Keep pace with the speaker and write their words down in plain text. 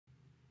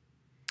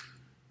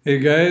Hey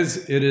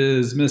guys, it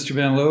is Mr.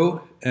 Van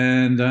Loo,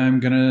 and I'm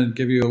going to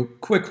give you a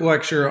quick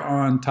lecture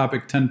on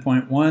topic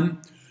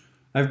 10.1.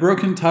 I've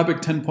broken topic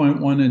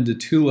 10.1 into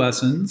two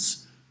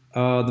lessons.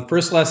 The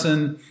first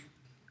lesson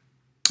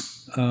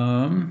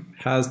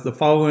has the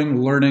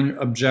following learning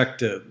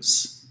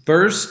objectives.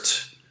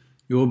 First,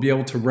 you will be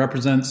able to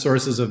represent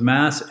sources of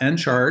mass and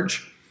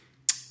charge,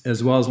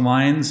 as well as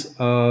lines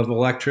of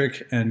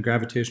electric and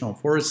gravitational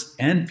force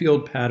and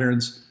field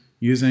patterns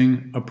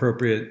using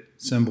appropriate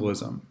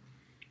symbolism.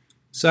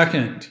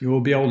 Second, you will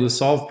be able to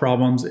solve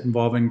problems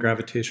involving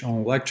gravitational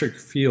electric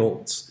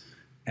fields,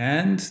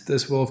 and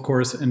this will of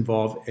course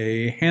involve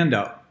a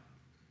handout.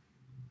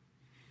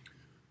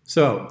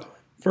 So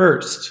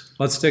first,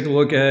 let's take a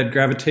look at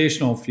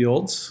gravitational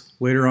fields.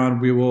 Later on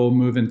we will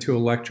move into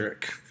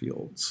electric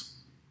fields.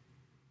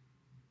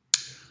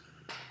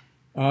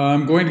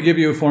 I'm going to give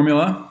you a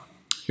formula.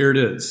 Here it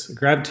is. A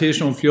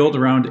gravitational field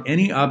around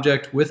any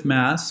object with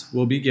mass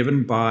will be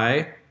given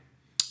by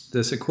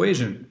this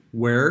equation,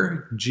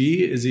 where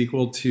G is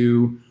equal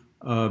to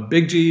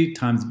big G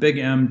times big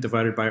M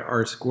divided by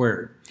R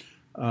squared.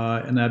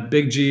 And that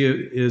big G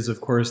is,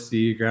 of course,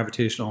 the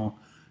gravitational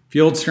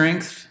field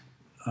strength.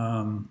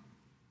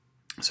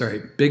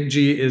 Big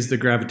G is the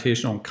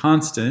gravitational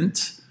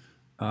constant.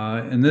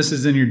 And this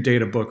is in your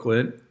data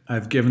booklet.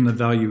 I've given the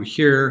value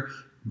here,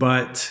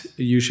 but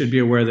you should be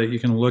aware that you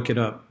can look it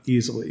up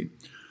easily.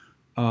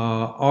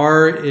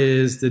 R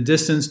is the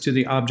distance to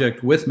the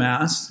object with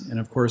mass, and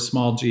of course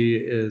small g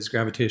is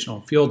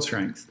gravitational field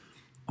strength.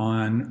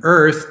 On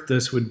Earth,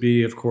 this would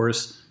be, of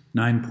course,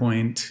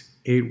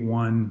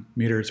 9.81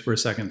 meters per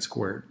second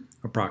squared,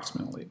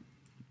 approximately.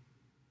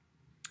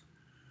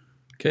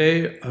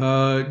 Okay,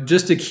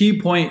 just a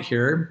key point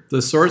here.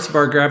 The source of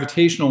our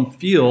gravitational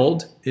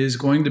field is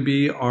going to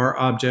be our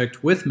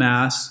object with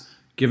mass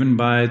given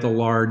by the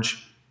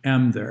large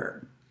M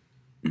there.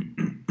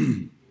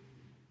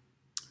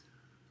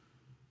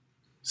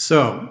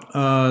 So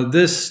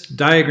this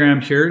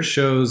diagram here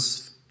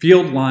shows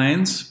field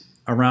lines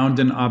around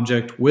an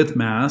object with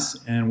mass,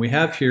 and we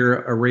have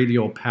here a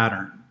radial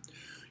pattern.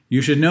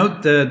 You should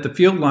note that the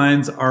field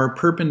lines are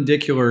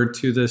perpendicular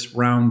to this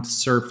round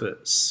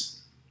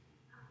surface.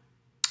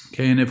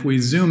 Okay, and if we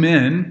zoom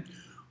in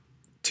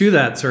to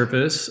that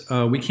surface,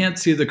 we can't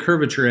see the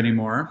curvature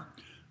anymore,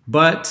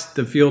 but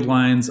the field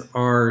lines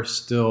are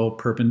still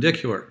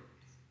perpendicular.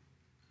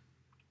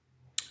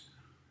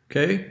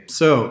 Okay,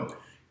 so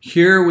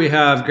here we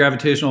have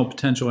gravitational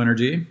potential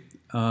energy.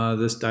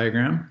 This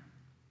diagram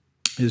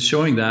is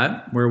showing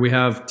that, where we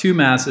have two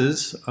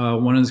masses.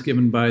 One is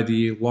given by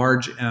the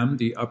large M,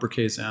 the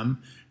uppercase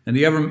M, and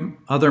the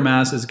other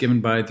mass is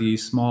given by the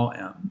small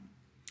m.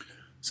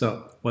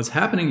 So what's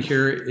happening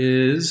here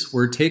is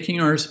we're taking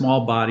our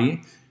small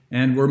body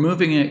and we're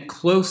moving it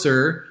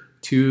closer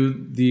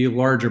to the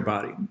larger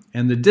body.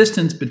 And the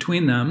distance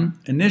between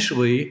them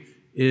initially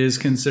is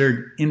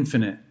considered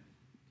infinite.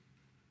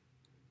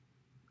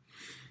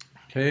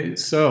 Okay,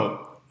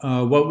 so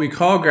what we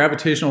call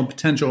gravitational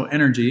potential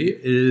energy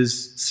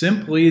is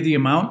simply the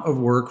amount of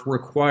work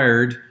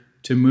required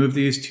to move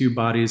these two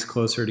bodies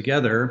closer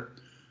together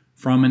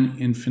from an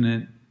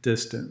infinite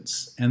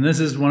distance. And this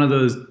is one of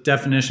those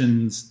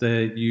definitions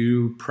that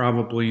you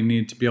probably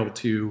need to be able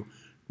to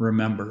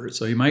remember.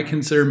 So you might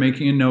consider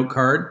making a note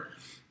card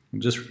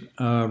and just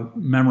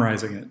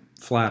memorizing it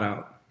flat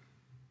out.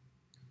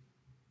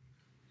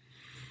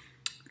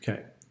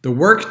 Okay, the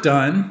work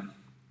done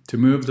to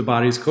move the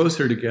bodies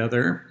closer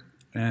together,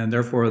 and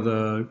therefore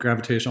the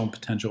gravitational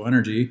potential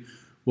energy,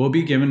 will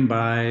be given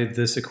by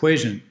this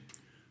equation.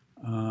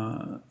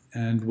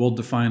 And we'll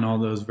define all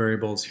those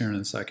variables here in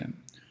a second.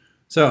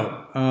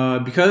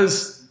 So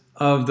because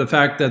of the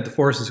fact that the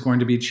force is going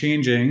to be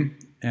changing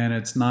and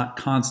it's not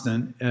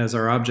constant as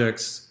our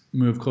objects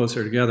move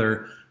closer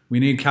together,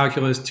 we need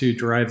calculus to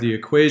derive the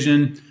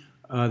equation.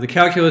 The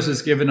calculus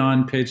is given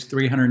on page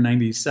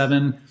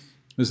 397.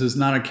 This is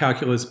not a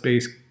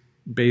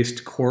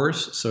calculus-based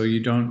course, so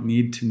you don't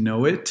need to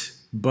know it,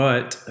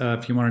 but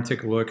if you want to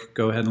take a look,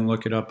 go ahead and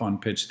look it up on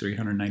page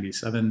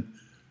 397.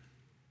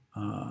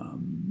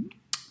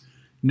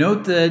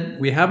 Note that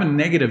we have a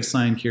negative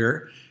sign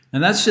here,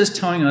 and that's just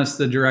telling us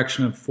the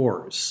direction of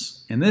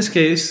force. In this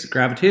case,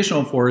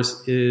 gravitational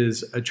force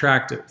is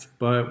attractive,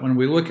 but when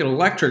we look at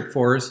electric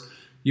force,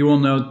 you will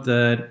note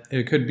that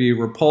it could be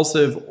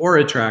repulsive or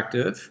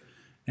attractive,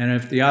 and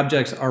if the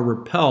objects are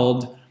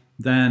repelled,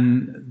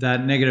 then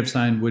that negative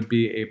sign would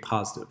be a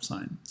positive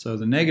sign. So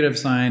the negative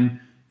sign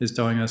is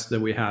telling us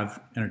that we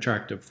have an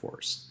attractive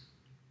force.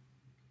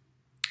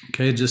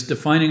 Okay, just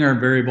defining our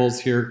variables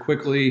here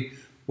quickly.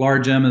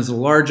 Large M is a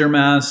larger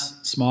mass,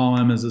 small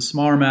m is a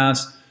smaller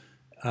mass.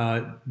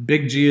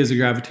 Big G is a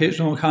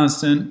gravitational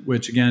constant,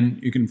 which again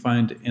you can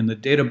find in the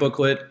data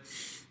booklet.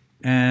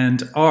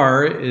 And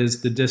R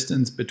is the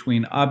distance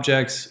between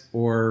objects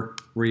or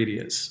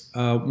radius.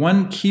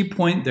 One key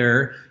point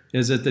there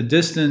is that the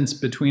distance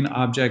between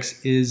objects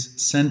is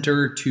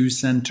center to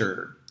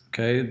center,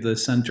 okay? The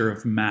center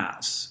of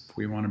mass, if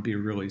we want to be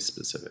really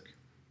specific.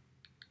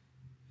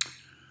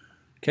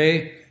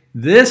 Okay,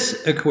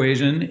 This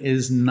equation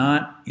is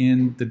not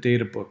in the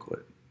data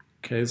booklet.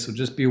 Okay, so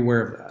just be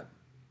aware of that.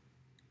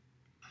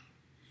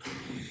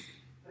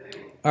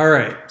 All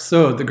right,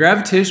 so the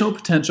gravitational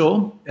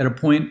potential at a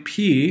point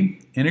P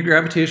in a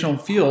gravitational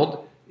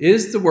field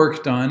is the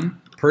work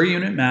done per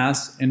unit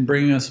mass in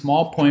bringing a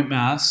small point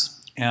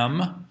mass,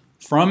 m,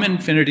 from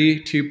infinity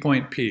to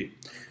point P.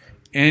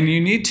 And you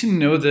need to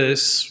know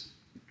this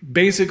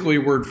basically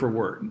word for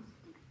word.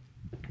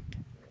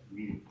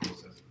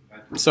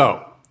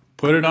 So,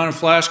 put it on a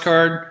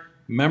flashcard,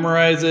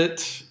 memorize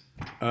it,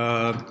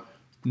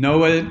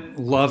 know it,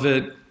 love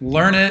it,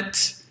 learn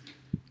it,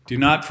 do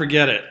not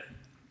forget it.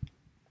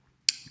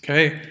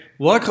 Okay,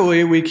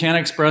 luckily we can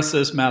express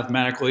this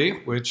mathematically,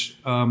 which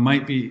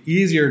might be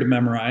easier to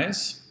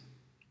memorize.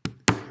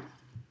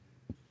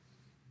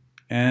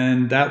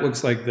 And that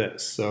looks like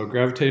this. So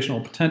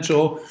gravitational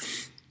potential,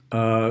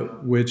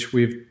 which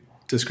we've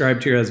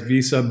described here as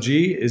V sub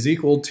g, is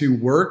equal to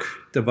work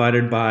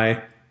divided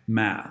by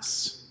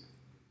mass.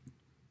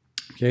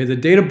 Okay, the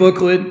data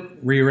booklet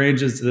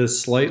rearranges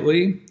this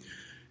slightly,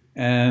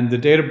 and the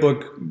data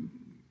book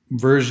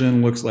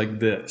version looks like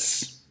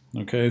this.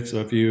 Okay, so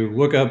if you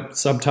look up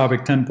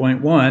subtopic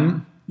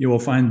 10.1, you will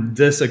find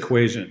this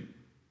equation.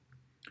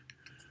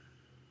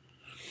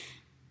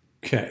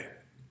 Okay,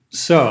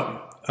 so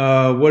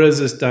what is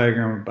this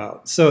diagram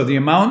about? So the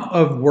amount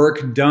of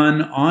work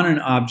done on an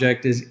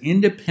object is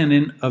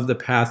independent of the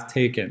path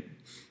taken.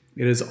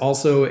 It is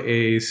also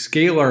a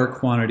scalar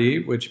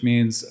quantity, which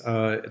means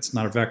it's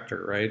not a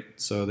vector, right?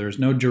 So there's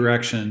no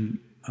direction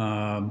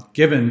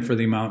given for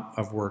the amount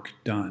of work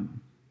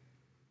done.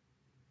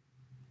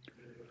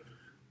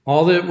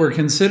 All that we're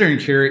considering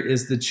here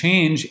is the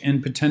change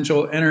in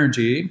potential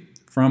energy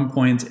from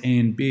points A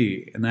and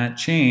B. And that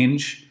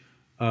change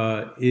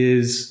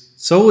is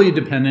solely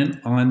dependent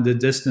on the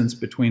distance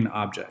between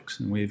objects.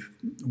 And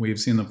we've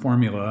seen the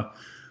formula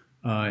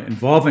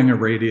involving a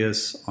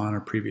radius on a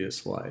previous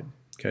slide.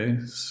 Okay,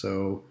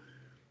 so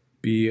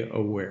be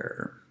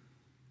aware.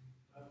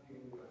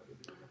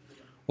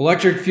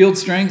 Electric field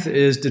strength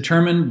is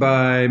determined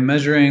by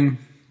measuring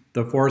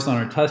the force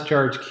on a test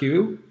charge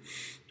Q.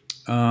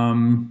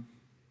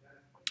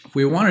 If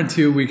we wanted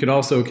to, we could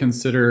also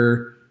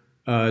consider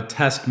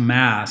test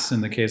mass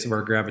in the case of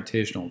our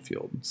gravitational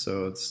field.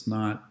 So it's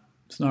not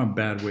a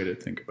bad way to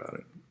think about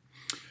it.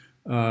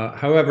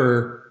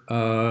 However,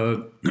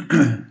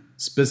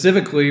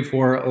 specifically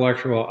for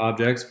electrical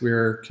objects,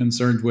 we're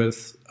concerned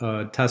with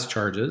test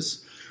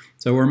charges.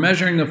 So we're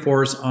measuring the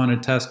force on a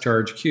test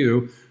charge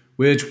Q,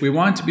 which we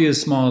want to be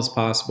as small as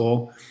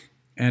possible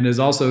and is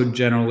also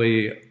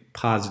generally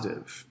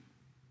positive.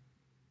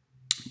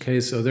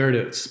 Okay, so there it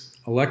is.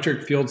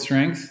 Electric field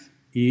strength,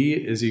 E,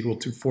 is equal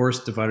to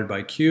force divided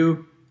by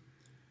Q.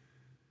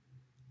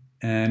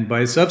 And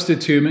by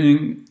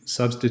substituting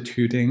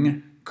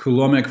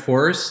Coulombic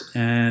force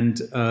and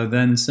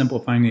then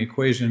simplifying the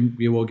equation,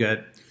 we will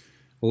get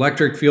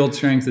electric field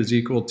strength is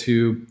equal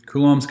to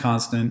Coulomb's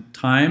constant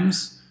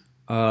times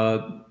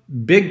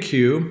big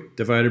Q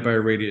divided by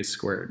radius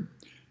squared.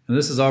 And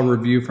this is all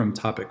review from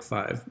topic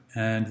 5.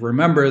 And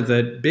remember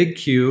that big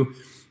Q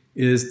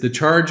is the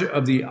charge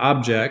of the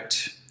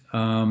object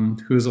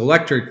whose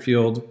electric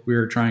field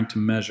we're trying to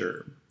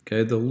measure.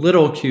 Okay, the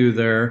little q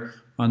there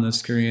on the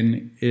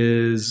screen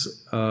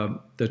is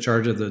the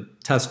charge of the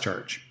test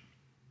charge.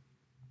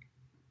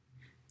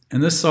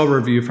 And this is all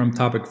review from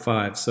topic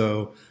 5,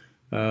 so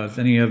if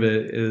any of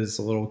it is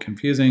a little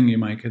confusing, you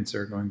might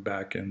consider going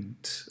back and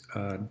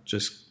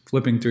just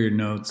flipping through your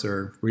notes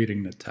or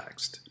reading the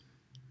text.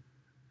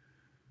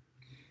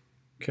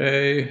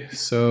 Okay,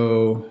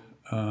 so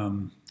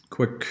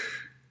quick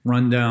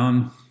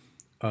rundown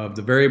of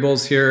the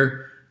variables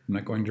here. I'm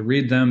not going to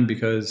read them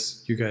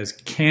because you guys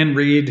can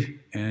read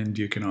and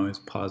you can always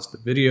pause the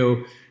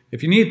video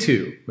if you need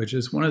to, which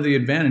is one of the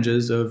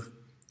advantages of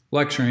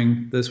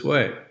lecturing this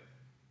way.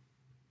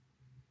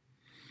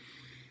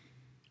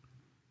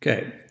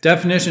 Okay,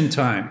 definition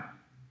time.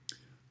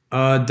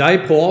 A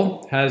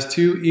dipole has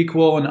two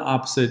equal and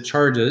opposite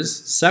charges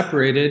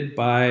separated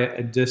by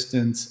a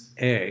distance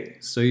a.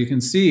 So you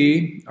can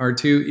see our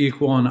two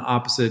equal and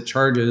opposite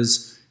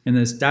charges in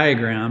this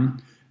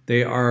diagram.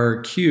 They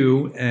are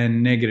Q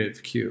and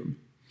negative Q.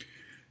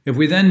 If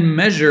we then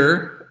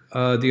measure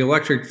the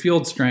electric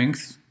field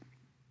strength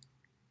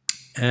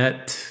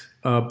at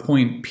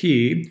point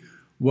P,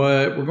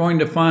 what we're going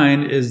to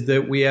find is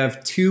that we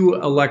have two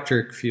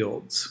electric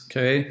fields,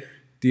 okay?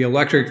 The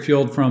electric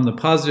field from the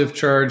positive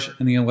charge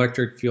and the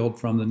electric field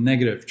from the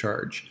negative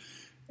charge.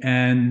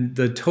 And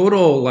the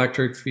total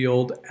electric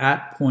field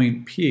at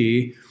point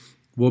P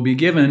will be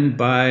given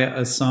by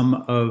a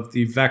sum of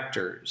the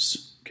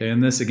vectors. Okay,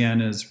 and this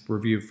again is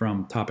review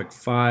from topic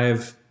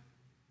 5.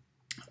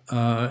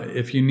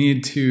 If you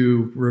need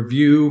to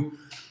review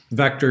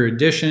vector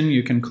addition,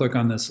 you can click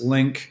on this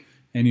link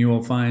and you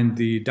will find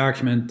the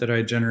document that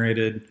I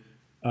generated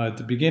at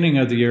the beginning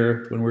of the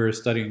year when we were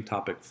studying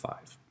topic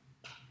 5.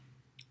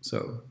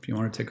 So if you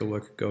want to take a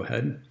look, go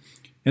ahead.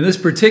 In this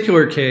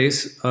particular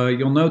case,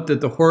 you'll note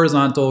that the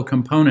horizontal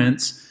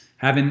components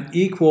have an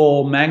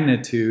equal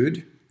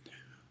magnitude.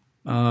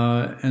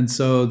 And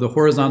so the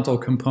horizontal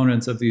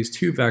components of these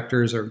two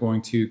vectors are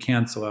going to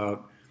cancel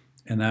out.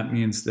 And that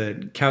means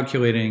that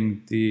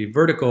calculating the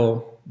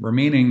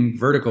remaining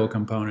vertical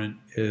component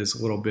is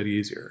a little bit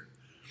easier.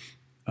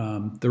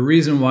 The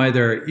reason why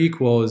they're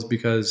equal is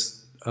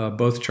because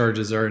both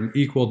charges are an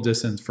equal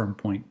distance from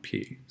point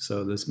P.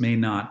 So this may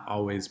not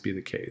always be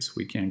the case.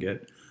 We can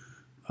get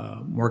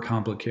more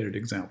complicated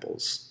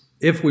examples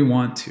if we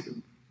want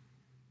to.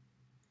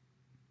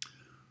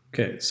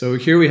 Okay, so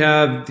here we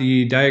have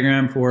the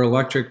diagram for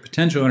electric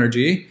potential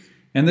energy,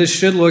 and this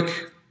should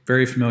look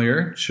very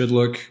familiar. It should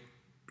look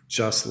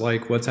just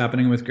like what's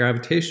happening with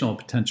gravitational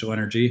potential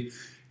energy.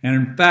 And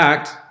in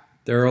fact,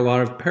 there are a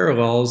lot of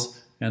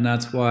parallels, and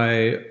that's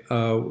why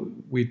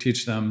we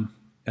teach them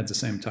at the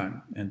same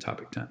time in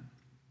topic 10.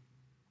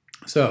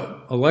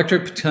 So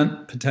electric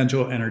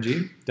potential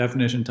energy,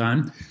 definition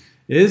time,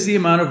 is the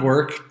amount of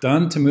work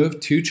done to move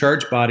two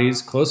charged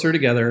bodies closer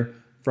together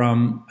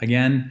from,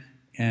 again,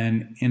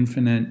 an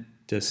infinite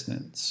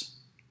distance.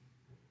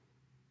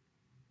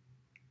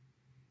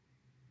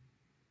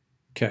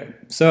 Okay,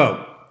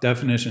 so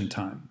definition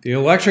time. The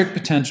electric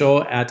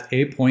potential at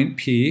a point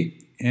P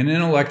in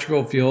an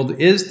electrical field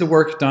is the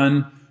work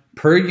done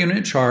per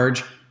unit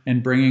charge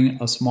and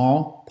bringing a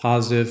small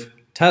positive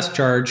test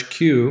charge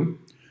Q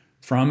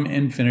from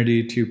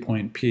infinity to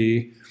point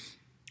P,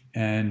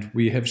 and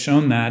we have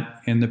shown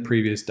that in the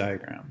previous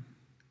diagram.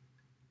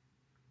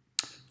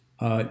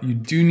 You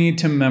do need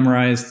to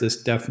memorize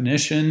this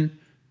definition.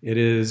 It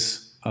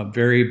is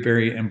very,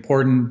 very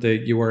important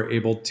that you are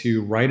able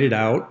to write it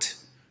out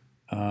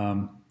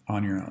on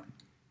your own.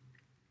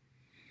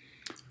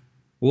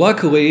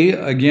 Luckily,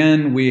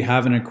 again, we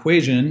have an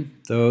equation,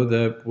 though,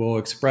 that will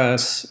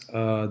express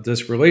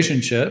this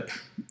relationship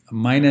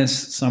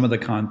minus some of the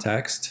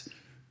context,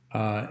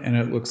 and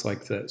it looks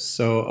like this.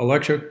 So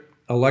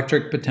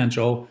electric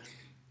potential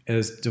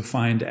is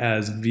defined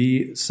as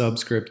V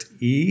subscript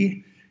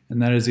E,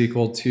 and that is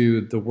equal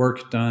to the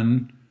work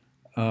done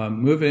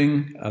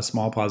moving a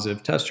small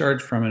positive test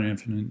charge from an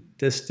infinite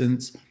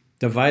distance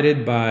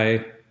divided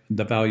by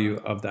the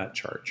value of that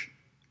charge.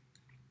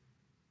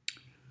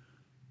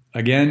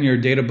 Again, your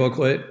data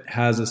booklet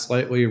has a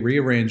slightly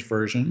rearranged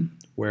version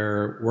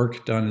where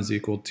work done is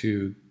equal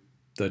to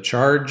the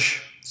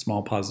charge,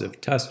 small positive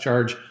test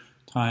charge,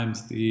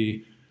 times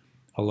the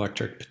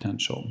electric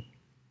potential,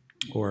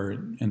 or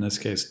in this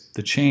case,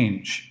 the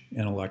change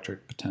in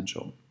electric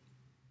potential.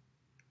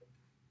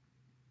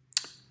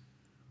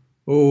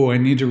 Oh, I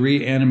need to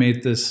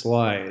reanimate this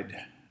slide.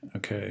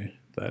 Okay,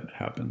 that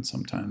happens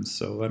sometimes,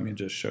 so let me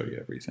just show you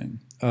everything.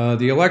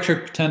 The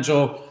electric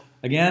potential,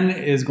 again,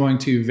 is going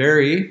to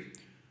vary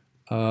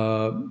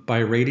by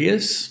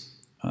radius,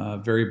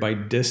 vary by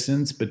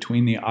distance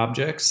between the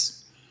objects.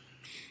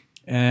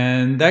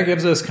 And that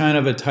gives us kind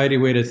of a tidy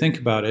way to think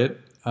about it.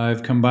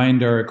 I've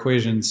combined our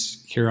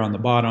equations here on the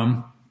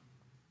bottom,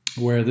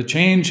 where the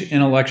change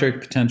in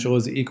electric potential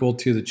is equal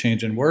to the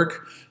change in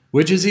work,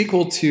 which is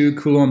equal to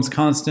Coulomb's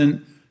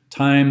constant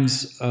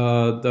times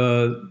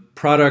the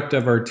product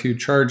of our two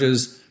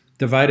charges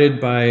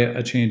divided by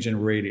a change in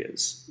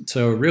radius.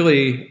 So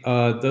really,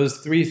 those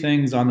three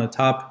things on the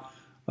top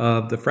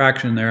of the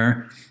fraction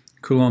there,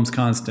 Coulomb's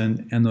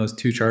constant and those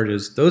two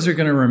charges, those are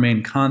going to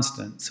remain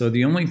constant. So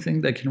the only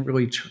thing that can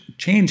really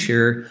change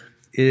here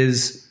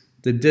is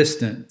the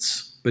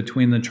distance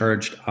between the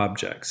charged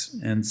objects.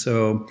 And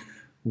so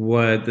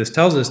what this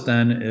tells us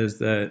then is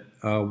that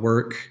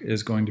work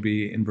is going to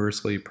be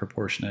inversely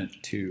proportionate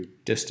to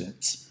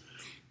distance.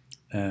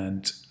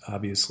 And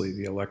obviously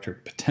the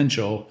electric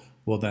potential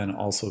will then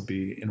also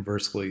be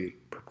inversely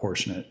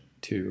proportionate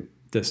to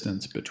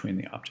distance between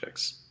the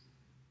objects.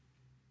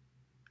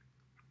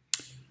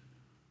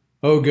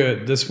 Oh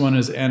good, this one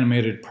is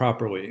animated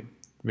properly.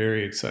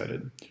 Very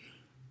excited.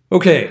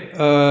 Okay,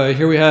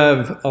 here we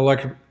have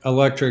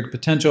electric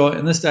potential,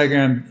 and this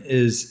diagram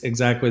is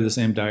exactly the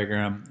same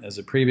diagram as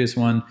the previous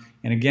one.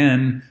 And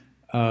again,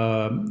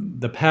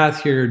 the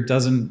path here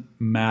doesn't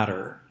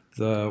matter.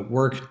 The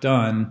work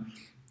done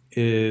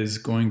is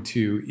going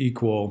to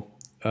equal,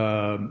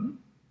 the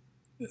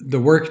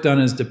work done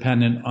is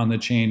dependent on the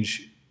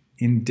change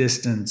in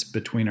distance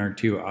between our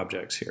two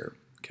objects here,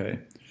 okay?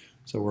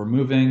 So we're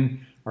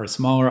moving our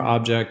smaller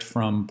object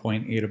from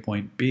point A to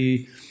point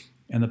B,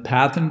 and the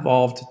path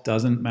involved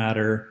doesn't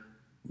matter.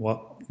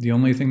 Well, the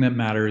only thing that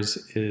matters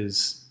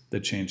is the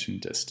change in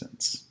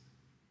distance.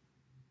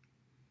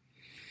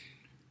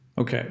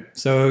 Okay,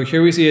 so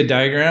here we see a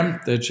diagram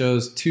that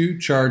shows two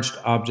charged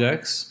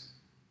objects.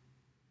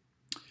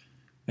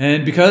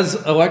 And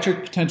because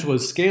electric potential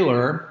is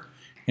scalar,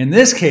 in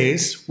this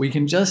case, we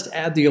can just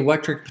add the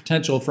electric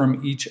potential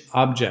from each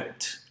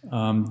object.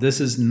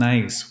 This is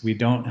nice. We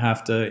don't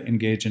have to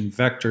engage in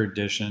vector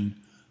addition,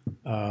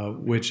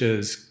 which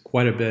is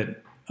quite a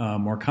bit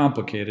more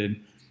complicated.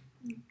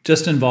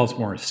 Just involves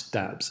more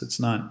steps. It's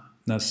not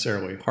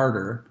necessarily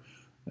harder,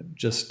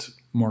 just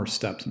more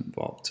steps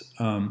involved.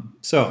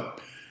 So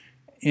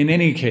in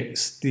any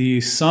case, the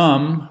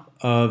sum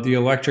of the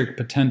electric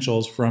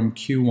potentials from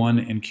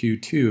Q1 and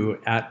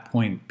Q2 at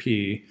point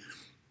P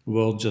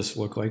will just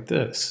look like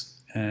this.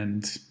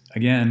 And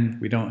again,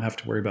 we don't have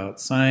to worry about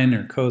sine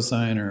or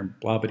cosine or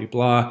blah, blah,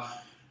 blah,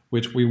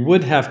 which we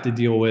would have to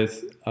deal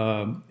with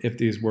if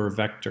these were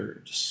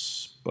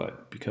vectors.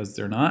 But because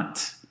they're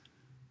not,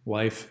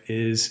 life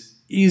is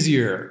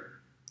easier.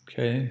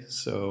 Okay,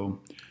 so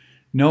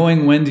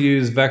knowing when to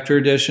use vector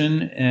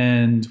addition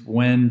and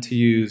when to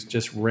use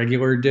just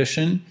regular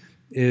addition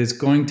is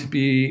going to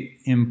be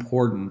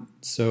important.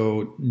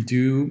 So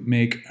do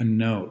make a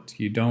note.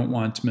 You don't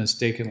want to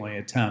mistakenly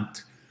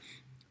attempt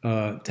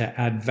to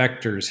add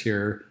vectors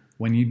here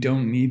when you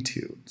don't need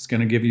to. It's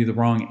going to give you the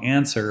wrong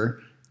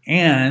answer,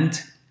 and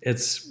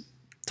it's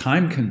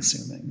time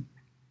consuming.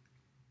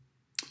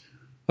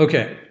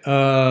 Okay,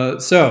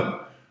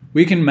 so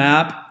we can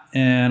map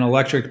an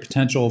electric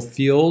potential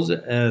field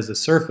as a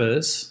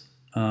surface,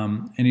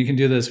 and you can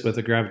do this with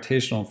a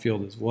gravitational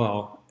field as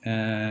well.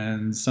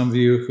 And some of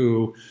you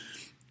who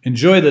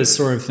enjoy this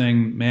sort of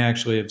thing may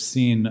actually have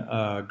seen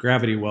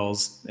gravity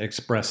wells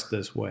expressed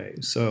this way.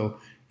 So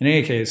in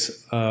any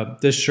case,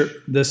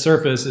 this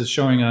surface is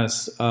showing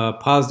us a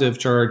positive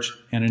charge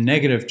and a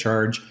negative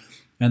charge.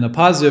 And the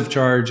positive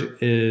charge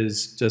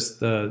is just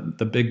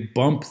the big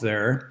bump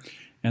there.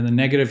 And the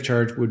negative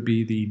charge would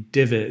be the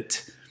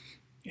divot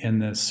in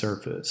this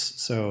surface.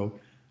 So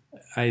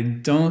I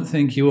don't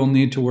think you will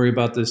need to worry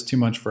about this too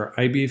much for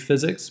IB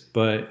physics,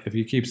 but if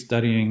you keep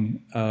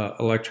studying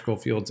electrical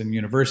fields in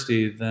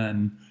university,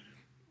 then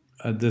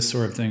this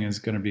sort of thing is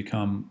going to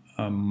become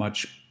a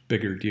much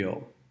bigger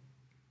deal.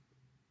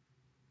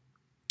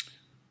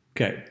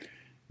 Okay,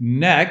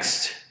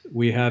 next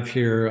we have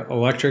here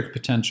electric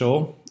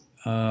potential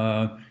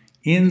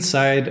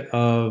inside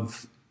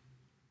of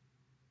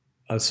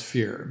a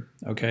sphere.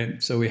 Okay,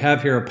 so we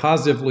have here a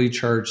positively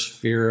charged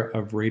sphere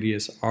of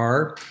radius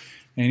r,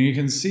 and you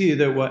can see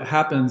that what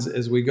happens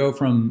is we go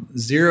from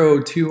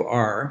 0 to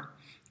r.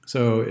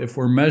 So if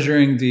we're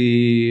measuring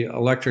the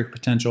electric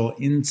potential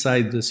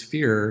inside the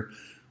sphere,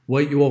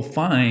 what you will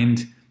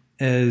find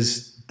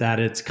is that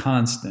it's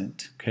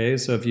constant. Okay,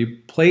 so if you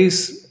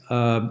place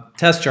a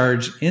test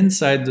charge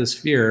inside the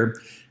sphere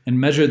and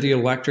measure the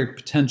electric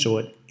potential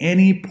at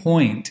any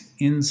point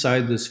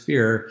inside the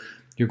sphere,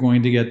 you're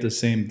going to get the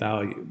same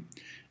value.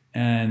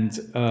 And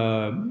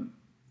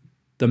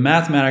the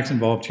mathematics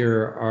involved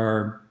here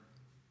are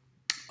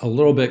a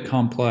little bit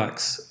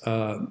complex.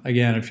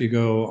 Again, if you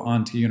go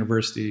on to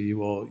university, you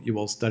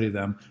will study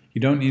them. You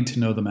don't need to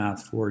know the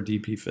math for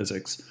DP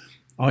physics.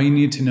 All you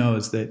need to know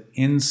is that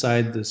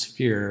inside the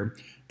sphere,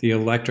 the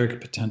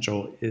electric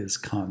potential is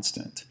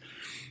constant.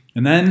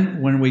 And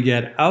then when we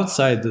get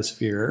outside the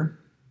sphere,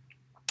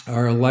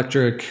 our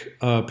electric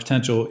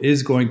potential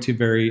is going to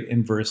vary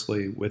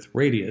inversely with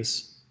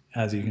radius,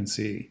 as you can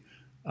see,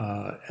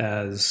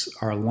 as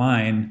our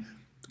line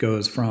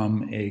goes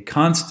from a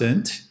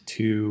constant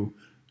to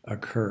a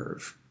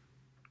curve.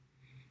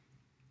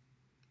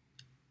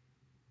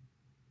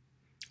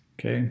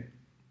 Okay,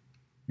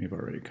 we've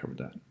already covered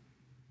that.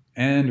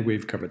 And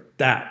we've covered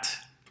that.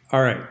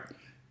 All right,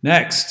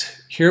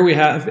 next, here we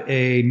have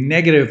a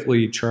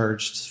negatively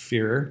charged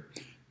sphere,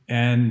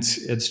 and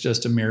it's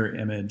just a mirror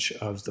image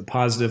of the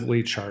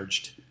positively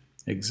charged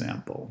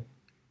example.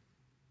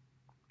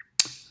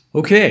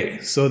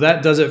 Okay, so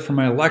that does it for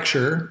my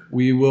lecture.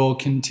 We will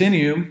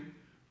continue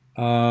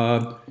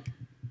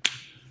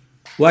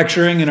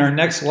lecturing in our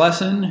next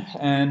lesson,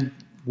 and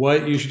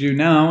what you should do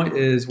now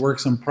is work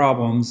some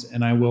problems,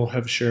 and I will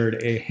have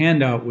shared a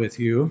handout with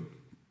you,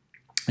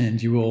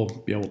 and you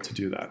will be able to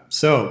do that.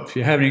 So if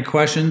you have any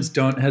questions,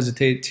 don't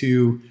hesitate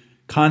to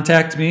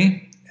contact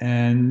me.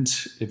 And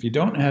if you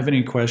don't have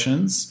any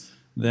questions,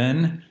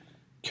 then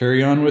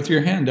carry on with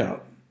your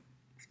handout.